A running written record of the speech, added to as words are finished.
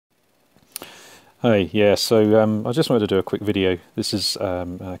Hey, yeah, so I just wanted to do a quick video. This is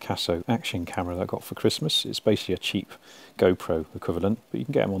a Casso action camera that I got for Christmas. It's basically a cheap GoPro equivalent, but you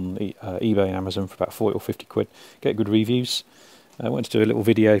can get them on eBay and Amazon for about 40 or 50 quid. Get good reviews. I wanted to do a little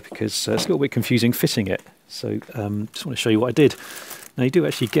video because it's a little bit confusing fitting it. So just want to show you what I did. Now you do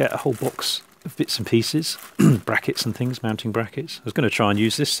actually get a whole box of bits and pieces, brackets and things, mounting brackets. I was going to try and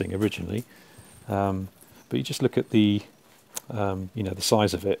use this thing originally, but you just look at the the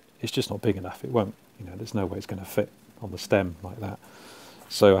size of it. It's just not big enough. It won't, there's no way it's going to fit on the stem like that.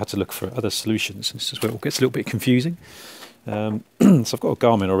 So I had to look for other solutions. This is where it gets a little bit confusing. So I've got a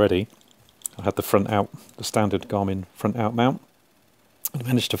Garmin already. I had the front out, the standard Garmin front out mount. I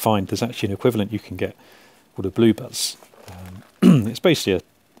managed to find there's actually an equivalent you can get called a Blue Buzz. It's basically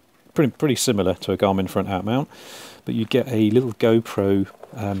pretty similar to a Garmin front out mount, but you get a little GoPro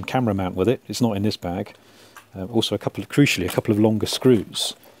camera mount with it. It's not in this bag. Also, crucially, a couple of longer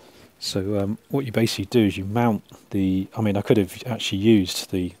screws. So what you basically do is you mount the. I could have actually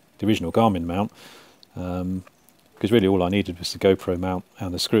used the original Garmin mount, because really all I needed was the GoPro mount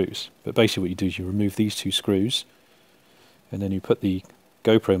and the screws. But basically, what you do is you remove these two screws, and then you put the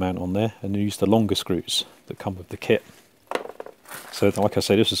GoPro mount on there, and use the longer screws that come with the kit. So, like I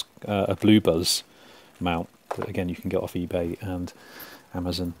say, this is a Blue Buzz mount that again you can get off eBay and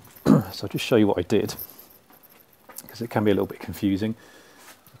Amazon. So I'll just show you what I did, because it can be a little bit confusing.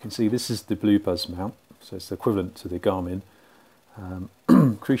 You can see this is the Blue Buzz mount, so it's equivalent to the Garmin.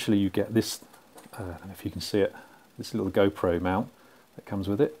 Crucially, you get this, I don't know if you can see it, this little GoPro mount that comes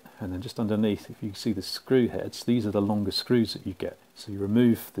with it, and then just underneath, if you can see the screw heads, these are the longer screws that you get. So you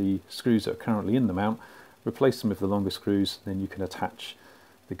remove the screws that are currently in the mount, replace them with the longer screws, then you can attach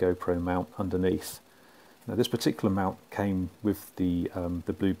the GoPro mount underneath. Now this particular mount came with the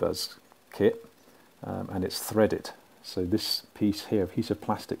Blue Buzz kit, and it's threaded. So this piece here, a piece of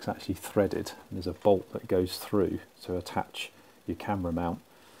plastic, is actually threaded. There's a bolt that goes through to attach your camera mount.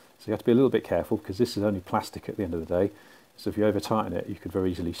 So you have to be a little bit careful, because this is only plastic at the end of the day. So if you over tighten it, you could very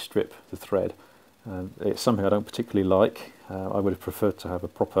easily strip the thread. It's something I don't particularly like. I would have preferred to have a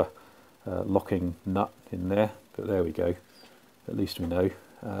proper locking nut in there, but there we go. At least we know.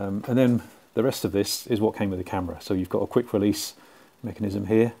 And then the rest of this is what came with the camera. So you've got a quick release mechanism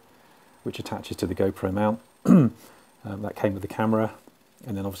here, which attaches to the GoPro mount. That came with the camera,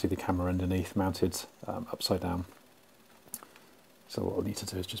 and then obviously the camera underneath mounted upside down. So what I'll need to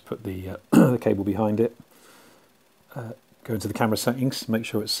do is just put the, the cable behind it, go into the camera settings, make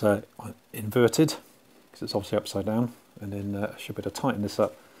sure it's inverted, because it's obviously upside down, and then I should be able to tighten this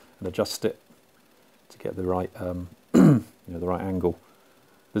up and adjust it to get the right, the right angle.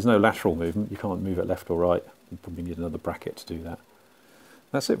 There's no lateral movement, you can't move it left or right. You probably need another bracket to do that.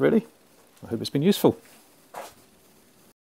 That's it really. I hope it's been useful.